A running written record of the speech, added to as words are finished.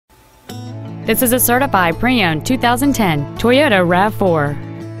This is a certified pre-owned 2010 Toyota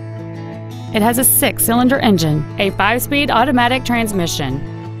RAV4. It has a 6-cylinder engine, a 5-speed automatic transmission.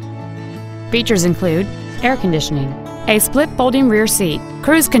 Features include air conditioning, a split folding rear seat,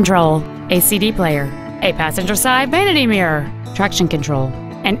 cruise control, a CD player, a passenger side vanity mirror, traction control,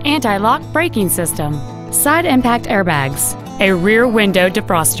 an anti-lock braking system, side impact airbags, a rear window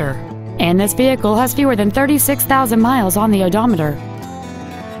defroster, and this vehicle has fewer than 36,000 miles on the odometer.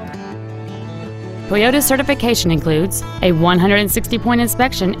 Toyota's certification includes a 160-point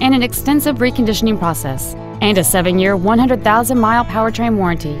inspection and an extensive reconditioning process, and a 7-year, 100,000-mile powertrain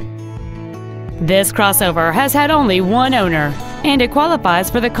warranty. This crossover has had only one owner, and it qualifies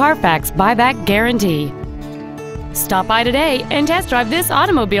for the Carfax buyback guarantee. Stop by today and test drive this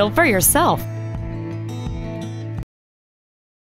automobile for yourself.